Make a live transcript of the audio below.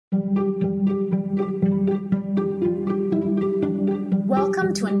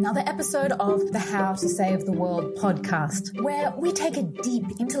another episode of the How to Save the World podcast, where we take a deep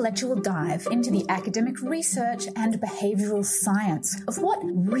intellectual dive into the academic research and behavioral science of what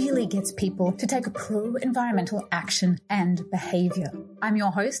really gets people to take a pro-environmental action and behavior. I'm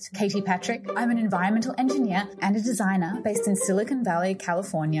your host, Katie Patrick. I'm an environmental engineer and a designer based in Silicon Valley,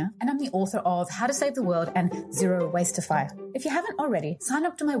 California, and I'm the author of How to Save the World and Zero Wasteify. If you haven't already, sign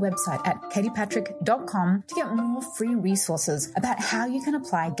up to my website at katiepatrick.com to get more free resources about how you can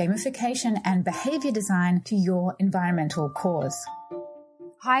apply gamification and behavior design to your environmental cause.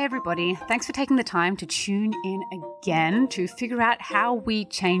 Hi, everybody. Thanks for taking the time to tune in again to figure out how we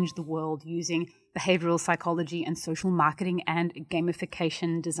change the world using behavioral psychology and social marketing and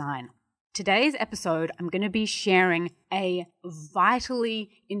gamification design. Today's episode, I'm going to be sharing a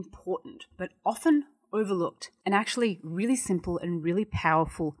vitally important but often overlooked and actually really simple and really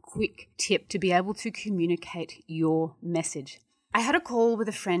powerful quick tip to be able to communicate your message. I had a call with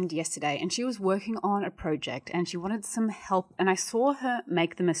a friend yesterday and she was working on a project and she wanted some help, and I saw her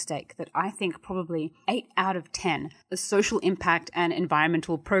make the mistake that I think probably 8 out of 10 of social impact and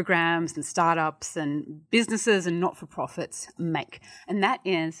environmental programs and startups and businesses and not-for-profits make. And that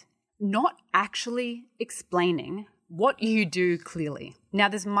is not actually explaining what you do clearly. Now,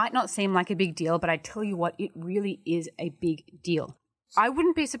 this might not seem like a big deal, but I tell you what, it really is a big deal. I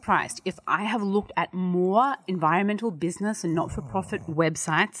wouldn't be surprised if I have looked at more environmental business and not-for-profit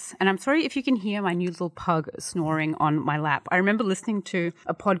websites. And I'm sorry if you can hear my new little pug snoring on my lap. I remember listening to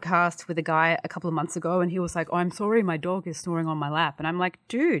a podcast with a guy a couple of months ago and he was like, "Oh, I'm sorry, my dog is snoring on my lap." And I'm like,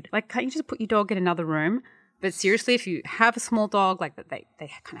 dude, can't you just put your dog in another room? But seriously, if you have a small dog, they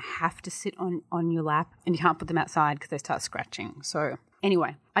kind of have to sit on your lap and you can't put them outside because they start scratching. So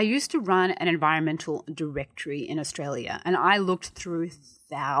anyway, I used to run an environmental directory in Australia and I looked through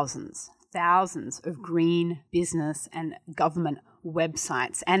thousands of green business and government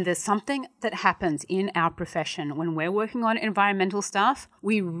websites. And there's something that happens in our profession when we're working on environmental stuff.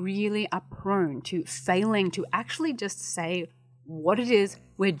 We really are prone to failing to actually just say what it is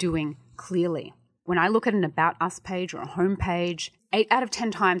we're doing clearly. When I look at an About Us page or a home page, 8 out of 10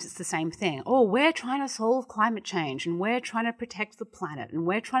 times it's the same thing. Oh, we're trying to solve climate change and we're trying to protect the planet and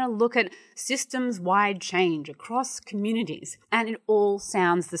we're trying to look at systems-wide change across communities. And it all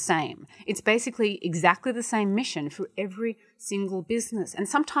sounds the same. It's basically exactly the same mission for every single business. And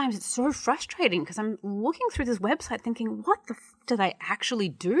sometimes it's so frustrating because I'm looking through this website thinking, what the do they actually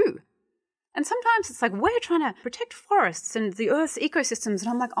do? And sometimes it's like, we're trying to protect forests and the Earth's ecosystems. And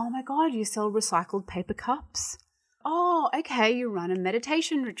I'm like, oh my God, you sell recycled paper cups. Oh, okay, you run a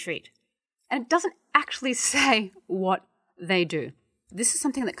meditation retreat. And it doesn't actually say what they do. This is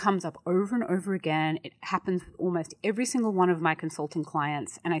something that comes up over and over again. It happens with almost every single one of my consulting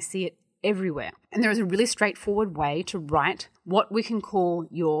clients, and I see it everywhere. And there is a really straightforward way to write what we can call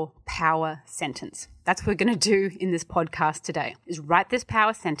your power sentence. That's what we're going to do in this podcast today, is write this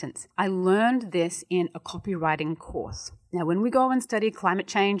power sentence. I learned this in a copywriting course. Now, when we go and study climate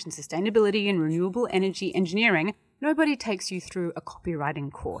change and sustainability and renewable energy engineering, nobody takes you through a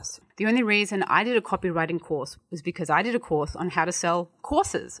copywriting course. The only reason I did a copywriting course was because I did a course on how to sell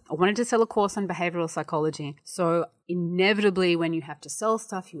courses. I wanted to sell a course on behavioral psychology. So inevitably, when you have to sell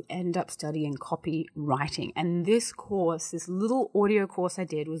stuff, you end up studying copywriting. And this course, this little audio course I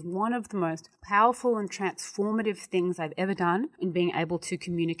did, was one of the most powerful and transformative things I've ever done in being able to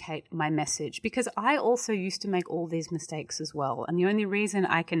communicate my message. Because I also used to make all these mistakes as well. And the only reason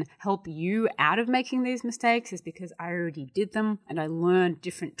I can help you out of making these mistakes is because I already did them and I learned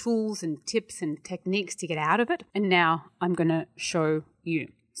different tools and tips and techniques to get out of it. And now I'm going to show you.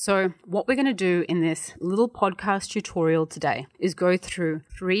 So what we're going to do in this little podcast tutorial today is go through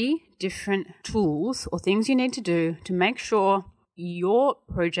 3 different tools or things you need to do to make sure your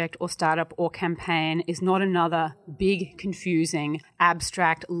project or startup or campaign is not another big, confusing,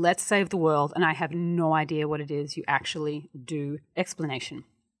 abstract, let's save the world, and I have no idea what it is you actually do explanation.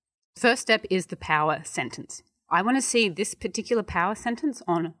 First step is the power sentence. I want to see this particular power sentence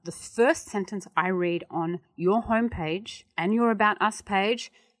on the first sentence I read on your homepage and your About Us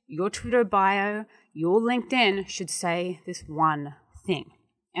page, your Twitter bio, your LinkedIn should say this one thing.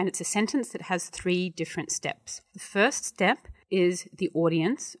 And it's a sentence that has 3 different steps. The first step is the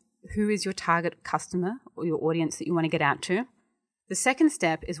audience. Who is your target customer or your audience that you want to get out to? The second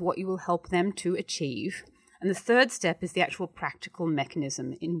step is what you will help them to achieve. And the third step is the actual practical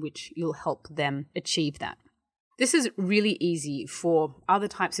mechanism in which you'll help them achieve that. This is really easy for other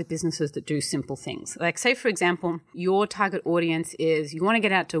types of businesses that do simple things. Like say, for example, your target audience is you want to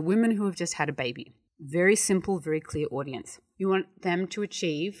get out to women who have just had a baby. Very simple, very clear audience. You want them to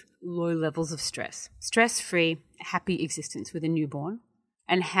achieve low levels of stress. Stress-free, happy existence with a newborn.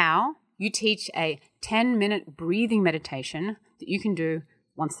 And how? You teach a 10-minute breathing meditation that you can do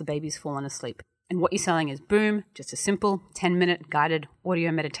once the baby's fallen asleep. And what you're selling is, boom, just a simple 10-minute guided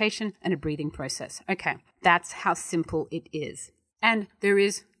audio meditation and a breathing process. Okay, that's how simple it is. And there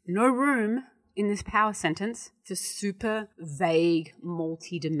is no room in this power sentence for super vague,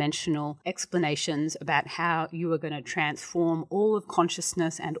 multi-dimensional explanations about how you are going to transform all of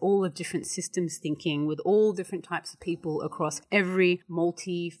consciousness and all of different systems thinking with all different types of people across every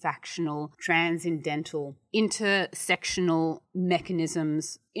multi-factional, transcendental, intersectional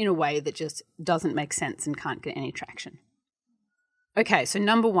mechanisms in a way that just doesn't make sense and can't get any traction. Okay, so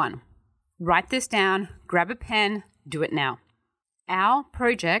number one, write this down, grab a pen, do it now. Our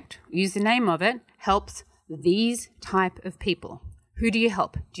project, use the name of it, helps these type of people. Who do you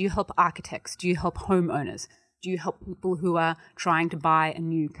help? Do you help architects? Do you help homeowners? Do you help people who are trying to buy a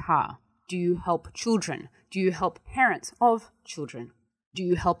new car? Do you help children? Do you help parents of children? Do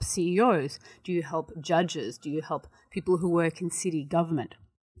you help CEOs? Do you help judges? Do you help people who work in city government?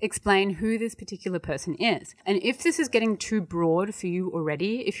 Explain who this particular person is. And if this is getting too broad for you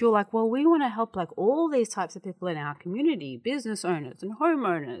already, if you're like, well, we want to help like all these types of people in our community, business owners and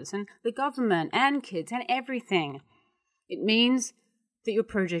homeowners and the government and kids and everything, it means that your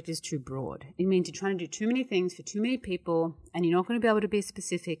project is too broad. It means you're trying to do too many things for too many people and you're not going to be able to be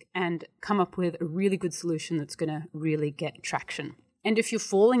specific and come up with a really good solution that's going to really get traction. And if you're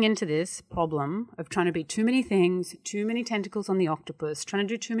falling into this problem of trying to be too many things, too many tentacles on the octopus, trying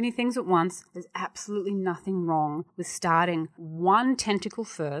to do too many things at once, there's absolutely nothing wrong with starting one tentacle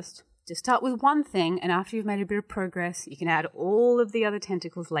first. Just start with one thing, and after you've made a bit of progress, you can add all of the other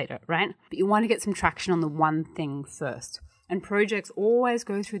tentacles later, right? But you want to get some traction on the one thing first. And projects always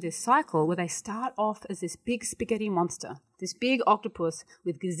go through this cycle where they start off as this big spaghetti monster, this big octopus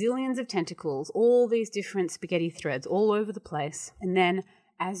with gazillions of tentacles, all these different spaghetti threads all over the place. And then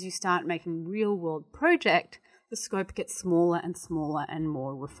as you start making real world project, the scope gets smaller and smaller and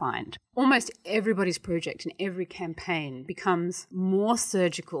more refined. Almost everybody's project and every campaign becomes more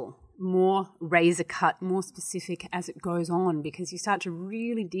surgical, more razor cut, more specific as it goes on, because you start to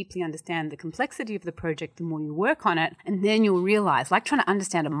really deeply understand the complexity of the project the more you work on it. And then you'll realize, like trying to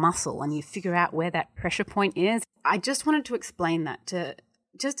understand a muscle and you figure out where that pressure point is. I just wanted to explain that to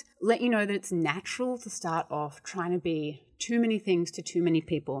just let you know that it's natural to start off trying to be too many things to too many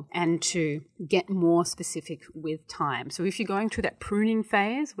people and to get more specific with time. So if you're going through that pruning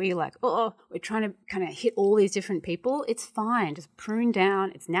phase where you're like, oh, we're trying to kind of hit all these different people, it's fine. Just prune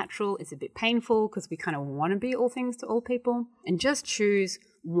down. It's natural. It's a bit painful because we kind of want to be all things to all people. And just choose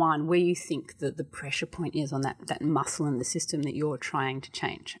one where you think that the pressure point is on that muscle in the system that you're trying to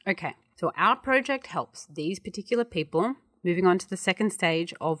change. Okay, so our project helps these particular people. Moving on to the second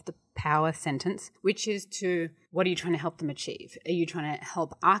stage of the power sentence, which is to, what are you trying to help them achieve? Are you trying to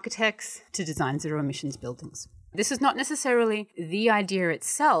help architects to design zero emissions buildings? This is not necessarily the idea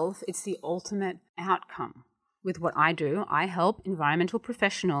itself, it's the ultimate outcome. With what I do, I help environmental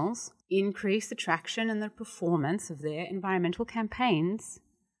professionals increase the traction and the performance of their environmental campaigns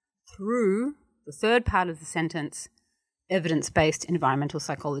through the third part of the sentence, evidence-based environmental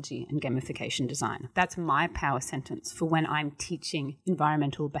psychology and gamification design. That's my power sentence for when I'm teaching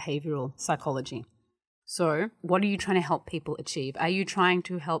environmental behavioral psychology. So what are you trying to help people achieve? Are you trying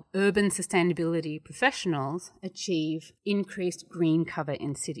to help urban sustainability professionals achieve increased green cover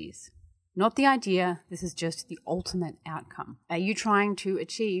in cities? Not the idea, this is just the ultimate outcome. Are you trying to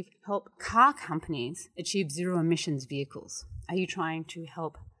help car companies achieve zero emissions vehicles? Are you trying to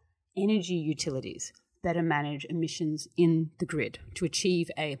help energy utilities better manage emissions in the grid to achieve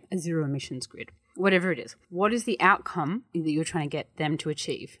a zero emissions grid? Whatever it is. What is the outcome that you're trying to get them to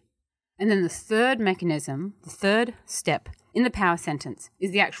achieve? And then the third mechanism, the third step in the power sentence is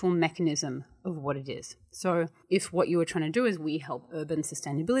the actual mechanism of what it is. So if what you are trying to do is we help urban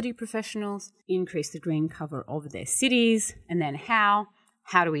sustainability professionals increase the green cover of their cities, and then how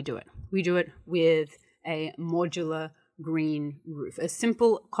do we do it? We do it with a modular green roof, a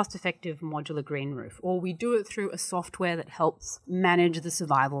simple, cost-effective modular green roof, or we do it through a software that helps manage the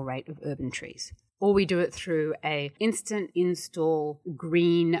survival rate of urban trees, or we do it through a instant install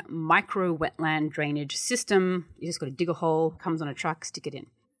green micro wetland drainage system. You just got to dig a hole, comes on a truck, stick it in.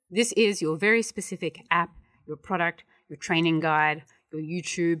 This is your very specific app, your product, your training guide, your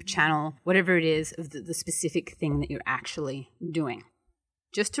YouTube channel, whatever it is of the specific thing that you're actually doing.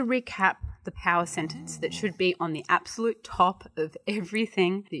 Just to recap the power sentence that should be on the absolute top of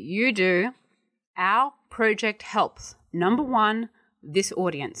everything that you do, our project helps, number one, this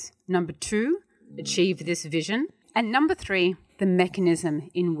audience. Number two, achieve this vision. And number three, the mechanism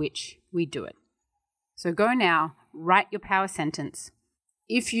in which we do it. So go now, write your power sentence,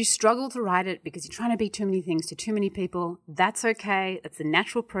 If you struggle to write it because you're trying to be too many things to too many people, that's okay. That's the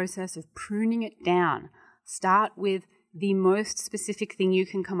natural process of pruning it down. Start with the most specific thing you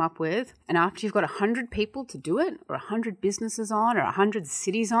can come up with. And after you've got 100 people to do it, or 100 businesses on, or 100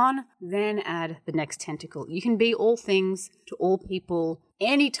 cities on, then add the next tentacle. You can be all things to all people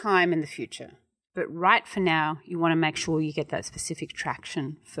anytime in the future. But right for now, you want to make sure you get that specific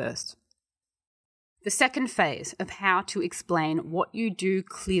traction first. The second phase of how to explain what you do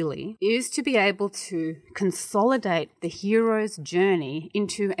clearly is to be able to consolidate the hero's journey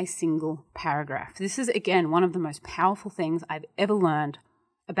into a single paragraph. This is, again, one of the most powerful things I've ever learned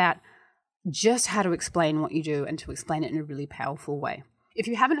about just how to explain what you do and to explain it in a really powerful way. If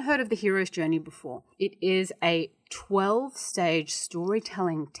you haven't heard of the hero's journey before, it is a 12-stage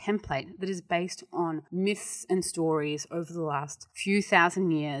storytelling template that is based on myths and stories over the last few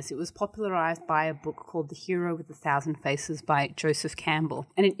thousand years. It was popularized by a book called The Hero with a Thousand Faces by Joseph Campbell.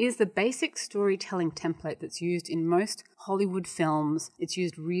 And it is the basic storytelling template that's used in most Hollywood films. It's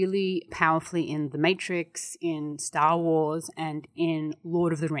used really powerfully in The Matrix, in Star Wars, and in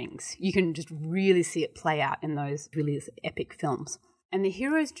Lord of the Rings. You can just really see it play out in those really epic films. And the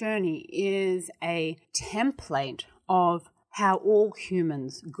hero's journey is a template of how all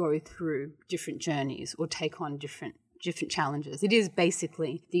humans go through different journeys or take on different challenges. It is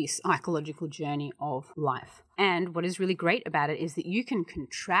basically the psychological journey of life. And what is really great about it is that you can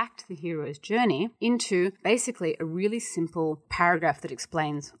contract the hero's journey into basically a really simple paragraph that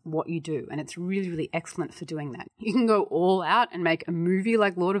explains what you do. And it's really, really excellent for doing that. You can go all out and make a movie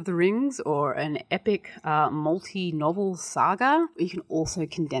like Lord of the Rings or an epic multi-novel saga. You can also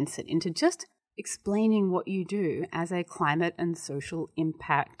condense it into just explaining what you do as a climate and social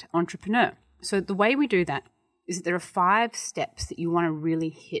impact entrepreneur. So the way we do that is that there are 5 steps that you want to really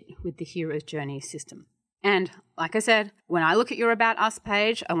hit with the hero's journey system. And like I said, when I look at your About Us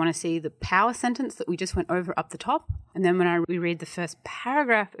page, I want to see the power sentence that we just went over up the top. And then when I reread the first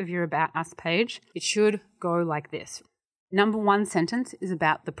paragraph of your About Us page, it should go like this. Number 1 sentence is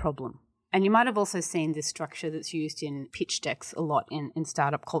about the problem. And you might have also seen this structure that's used in pitch decks a lot in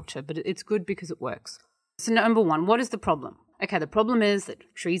startup culture, but it's good because it works. So number 1, what is the problem? Okay, the problem is that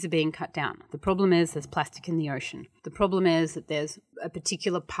trees are being cut down. The problem is there's plastic in the ocean. The problem is that there's a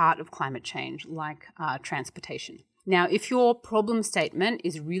particular part of climate change, like transportation. Now, if your problem statement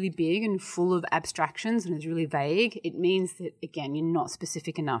is really big and full of abstractions and is really vague, it means that, again, you're not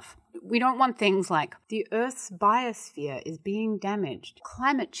specific enough. We don't want things like the Earth's biosphere is being damaged.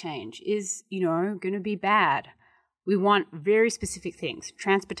 Climate change is, going to be bad. We want very specific things.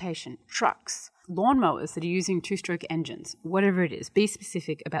 Transportation, trucks, lawnmowers that are using 2-stroke engines, whatever it is. Be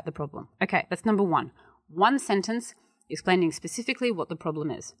specific about the problem. Okay, that's number 1. 1 sentence explaining specifically what the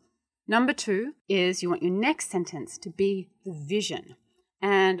problem is. Number 2 is you want your next sentence to be the vision.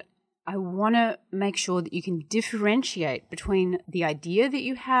 And I want to make sure that you can differentiate between the idea that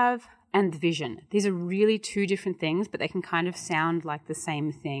you have and the vision. These are really 2 different things, but they can kind of sound like the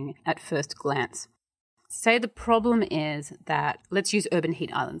same thing at first glance. Say the problem is that, let's use urban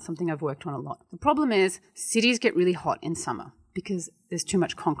heat islands, something I've worked on a lot. The problem is cities get really hot in summer because there's too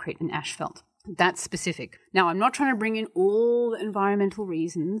much concrete and asphalt. That's specific. Now, I'm not trying to bring in all the environmental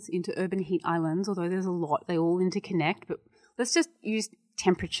reasons into urban heat islands, although there's a lot. They all interconnect, but let's just use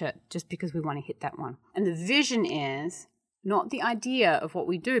temperature just because we want to hit that one. And the vision is not the idea of what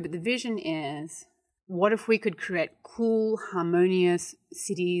we do, but the vision is, what if we could create cool, harmonious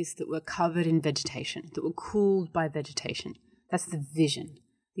cities that were covered in vegetation, that were cooled by vegetation? That's the vision,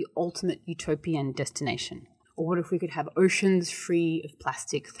 the ultimate utopian destination. Or what if we could have oceans free of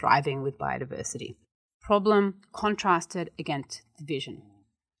plastic, thriving with biodiversity? Problem contrasted against the vision.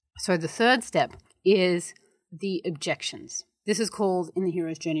 So the third step is the objections. This is called, in the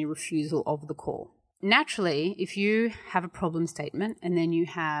hero's journey, refusal of the call. Naturally, if you have a problem statement and then you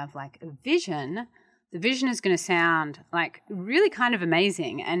have like a vision, the vision is going to sound like really kind of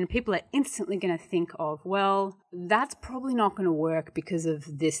amazing, and people are instantly going to think of, well, that's probably not going to work because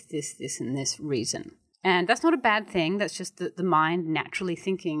of this, and this reason. And that's not a bad thing. That's just the mind naturally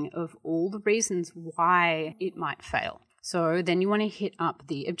thinking of all the reasons why it might fail. So then you want to hit up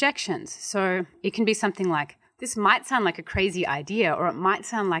the objections. So it can be something like, this might sound like a crazy idea, or it might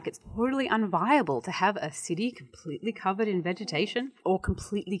sound like it's totally unviable to have a city completely covered in vegetation or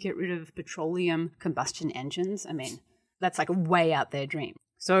completely get rid of petroleum combustion engines. I mean, that's like a way out there dream.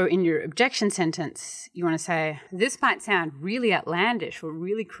 So in your objection sentence, you want to say, this might sound really outlandish or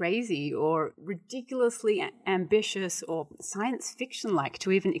really crazy or ridiculously ambitious or science fiction-like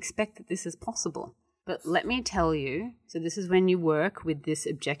to even expect that this is possible. But let me tell you, so this is when you work with this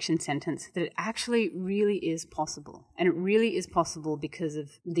objection sentence, that it actually really is possible. And it really is possible because of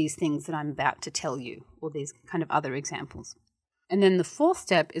these things that I'm about to tell you, or these kind of other examples. And then the fourth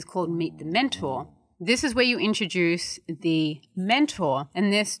step is called Meet the Mentor. This is where you introduce the mentor,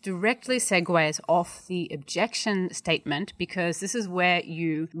 and this directly segues off the objection statement, because this is where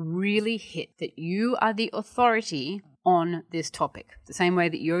you really hit that you are the authority on this topic. The same way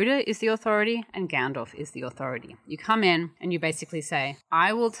that Yoda is the authority and Gandalf is the authority. You come in and you basically say,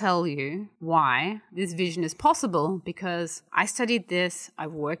 I will tell you why this vision is possible because I studied this,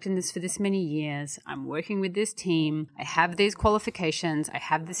 I've worked in this for this many years, I'm working with this team, I have these qualifications, I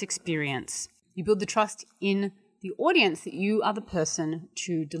have this experience. You build the trust in the audience that you are the person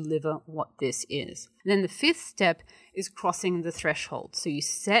to deliver what this is. And then the fifth step is crossing the threshold. So you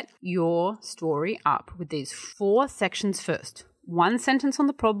set your story up with these 4 sections first. 1 sentence on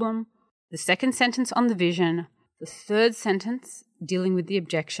the problem, the 2nd sentence on the vision, the 3rd sentence dealing with the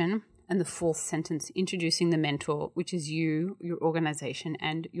objection, and the 4th sentence introducing the mentor, which is you, your organization,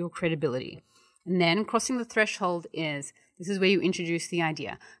 and your credibility. And then crossing the threshold this is where you introduce the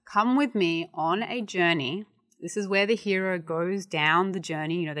idea. Come with me on a journey. This is where the hero goes down the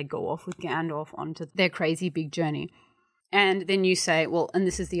journey. They go off with Gandalf onto their crazy big journey. And then you say, well, and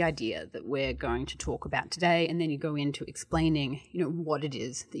this is the idea that we're going to talk about today. And then you go into explaining, what it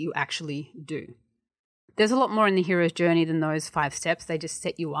is that you actually do. There's a lot more in the hero's journey than those 5 steps. They just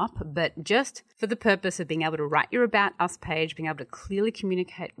set you up. But just for the purpose of being able to write your About Us page, being able to clearly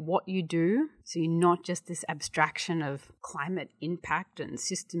communicate what you do, so you're not just this abstraction of climate impact and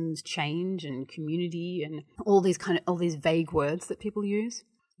systems change and community and all these vague words that people use.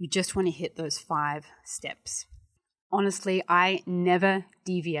 You just want to hit those 5 steps. Honestly, I never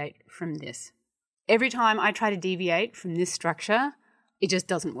deviate from this. Every time I try to deviate from this structure, it just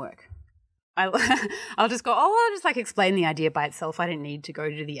doesn't work. I'll just go, I'll just explain the idea by itself. I don't need to go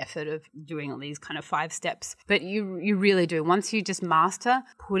to the effort of doing all these kind of 5 steps. But you really do. Once you just master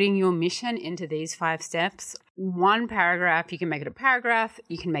putting your mission into these 5 steps, 1 paragraph, you can make it a paragraph,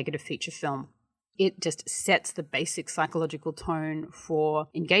 you can make it a feature film. It just sets the basic psychological tone for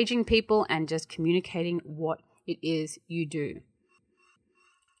engaging people and just communicating what it is you do.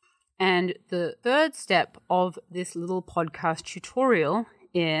 And the 3rd step of this little podcast tutorial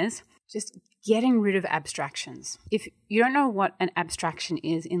is just getting rid of abstractions. If you don't know what an abstraction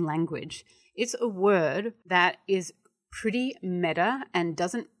is in language, it's a word that is pretty meta and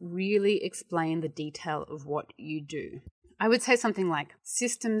doesn't really explain the detail of what you do. I would say something like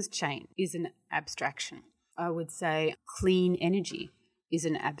systems change is an abstraction. I would say clean energy is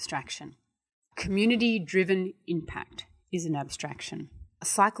an abstraction. Community-driven impact is an abstraction.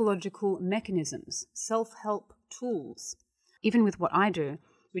 Psychological mechanisms, self-help tools. Even with what I do,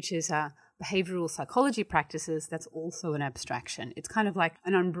 which is behavioral psychology practices, that's also an abstraction. It's kind of like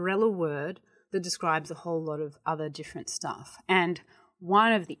an umbrella word that describes a whole lot of other different stuff. And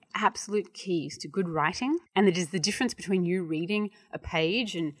one of the absolute keys to good writing, and that is the difference between you reading a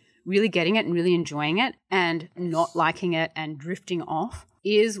page and really getting it and really enjoying it and not liking it and drifting off,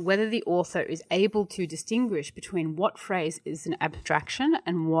 is whether the author is able to distinguish between what phrase is an abstraction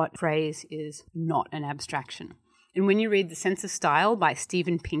and what phrase is not an abstraction. And when you read The Sense of Style by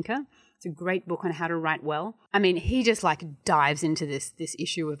Steven Pinker, it's a great book on how to write well. I mean, he just dives into this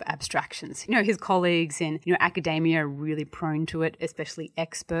issue of abstractions. His colleagues in academia are really prone to it, especially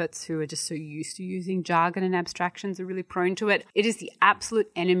experts who are just so used to using jargon and abstractions are really prone to it. It is the absolute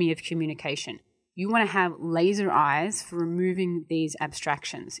enemy of communication. You want to have laser eyes for removing these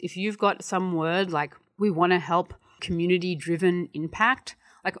abstractions. If you've got some word like, we want to help community-driven impact,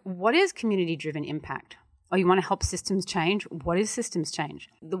 what is community-driven impact? Oh, you want to help systems change? What is systems change?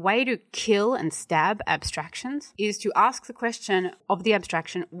 The way to kill and stab abstractions is to ask the question of the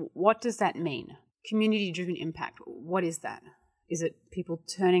abstraction, what does that mean? Community-driven impact, what is that? Is it people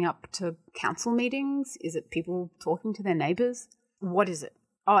turning up to council meetings? Is it people talking to their neighbours? What is it?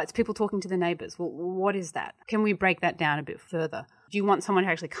 Oh, it's people talking to their neighbours. Well, what is that? Can we break that down a bit further? Do you want someone to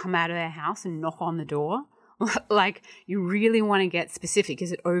actually come out of their house and knock on the door? You really want to get specific.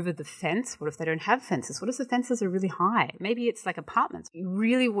 Is it over the fence? What if they don't have fences? What if the fences are really high? Maybe it's apartments. You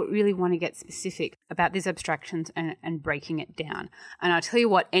really want to get specific about these abstractions and breaking it down. And I'll tell you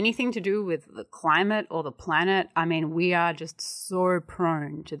what, anything to do with the climate or the planet, we are just so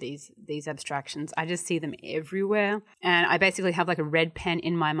prone to these abstractions. I just see them everywhere. And I basically have a red pen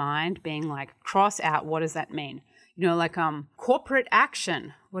in my mind being cross out, what does that mean? Corporate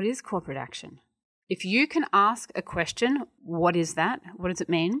action. What is corporate action? If you can ask a question, what is that? What does it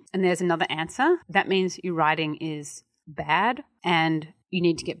mean? And there's another answer, that means your writing is bad and you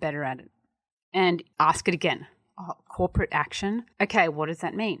need to get better at it. and ask it again. Corporate action. Okay, what does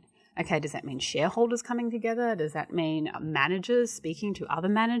that mean? Okay, does that mean shareholders coming together? Does that mean managers speaking to other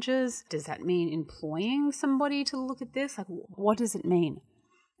managers? Does that mean employing somebody to look at this? Like, what does it mean?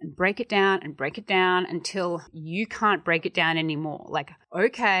 And break it down until you can't break it down anymore. Like,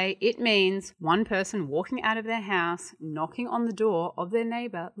 okay, it means one person walking out of their house, knocking on the door of their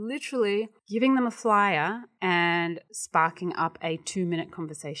neighbor, literally giving them a flyer and sparking up a 2-minute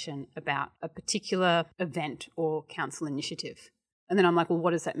conversation about a particular event or council initiative. And then I'm like, well,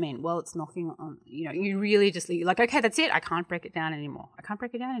 what does that mean? Well, it's knocking on, you really just like, okay, that's it. I can't break it down anymore.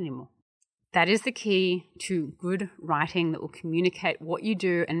 That is the key to good writing that will communicate what you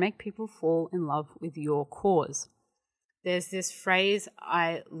do and make people fall in love with your cause. There's this phrase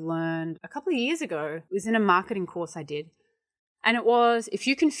I learned a couple of years ago. It was in a marketing course I did. And it was, if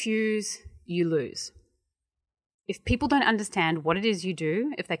you confuse, you lose. If people don't understand what it is you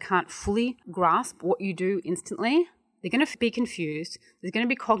do, if they can't fully grasp what you do instantly, they're going to be confused. There's going to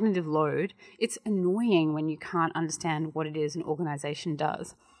be cognitive load. It's annoying when you can't understand what it is an organization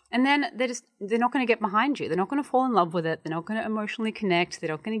does. And then they're not going to get behind you. They're not going to fall in love with it. They're not going to emotionally connect. They're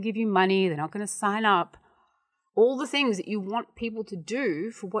not going to give you money. They're not going to sign up. All the things that you want people to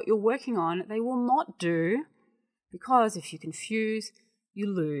do for what you're working on, they will not do, because if you confuse, you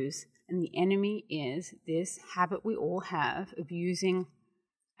lose. And the enemy is this habit we all have of using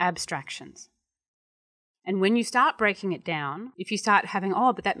abstractions. And when you start breaking it down, if you start having,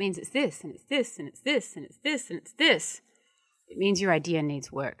 but that means it's this, and it's this, and it's this, and it's this, and it's this, it means your idea needs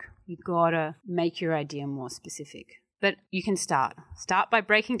work. You've got to make your idea more specific. But you can start. Start by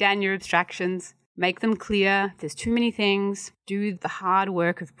breaking down your abstractions. Make them clear. If there's too many things, do the hard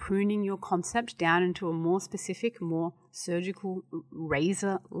work of pruning your concept down into a more specific, more surgical,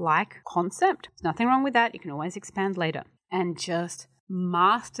 razor-like concept. There's nothing wrong with that. You can always expand later. And just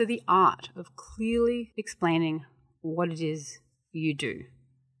master the art of clearly explaining what it is you do.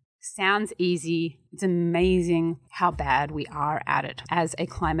 Sounds easy. It's amazing how bad we are at it as a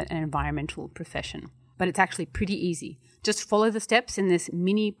climate and environmental profession. But it's actually pretty easy. Just follow the steps in this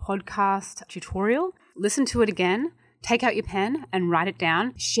mini podcast tutorial. Listen to it again. Take out your pen and write it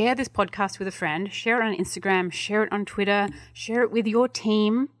down. Share this podcast with a friend. Share it on Instagram. Share it on Twitter. Share it with your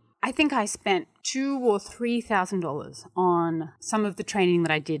team. I think I spent $2,000 or $3,000 on some of the training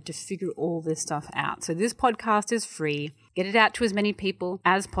that I did to figure all this stuff out. So this podcast is free. Get it out to as many people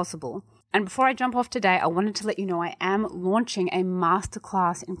as possible. And before I jump off today, I wanted to let you know I am launching a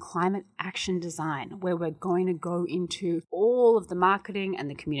masterclass in climate action design, where we're going to go into all of the marketing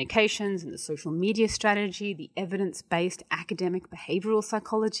and the communications and the social media strategy, the evidence-based academic behavioral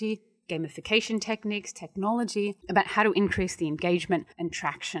psychology, gamification techniques, technology, about how to increase the engagement and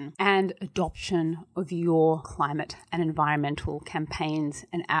traction and adoption of your climate and environmental campaigns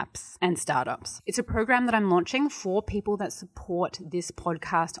and apps and startups. It's a program that I'm launching for people that support this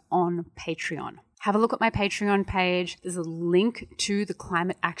podcast on Patreon. Have a look at my Patreon page. There's a link to the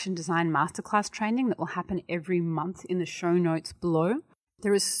Climate Action Design Masterclass training that will happen every month in the show notes below.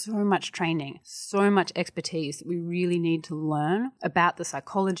 There is so much training, so much expertise that we really need to learn about the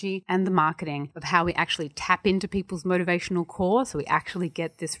psychology and the marketing of how we actually tap into people's motivational core, so we actually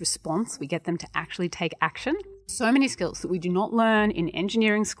get this response, we get them to actually take action. So many skills that we do not learn in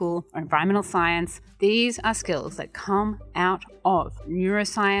engineering school or environmental science. These are skills that come out of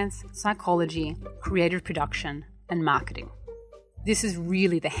neuroscience, psychology, creative production, and marketing. This is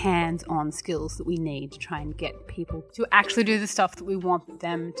really the hands-on skills that we need to try and get people to actually do the stuff that we want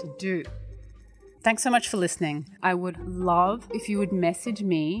them to do. Thanks so much for listening. I would love if you would message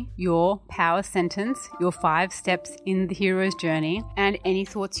me your power sentence, your 5 steps in the hero's journey, and any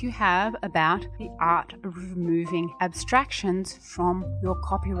thoughts you have about the art of removing abstractions from your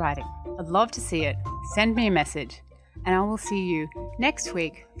copywriting. I'd love to see it. Send me a message, and I will see you next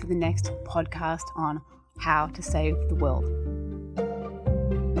week for the next podcast on how to save the world.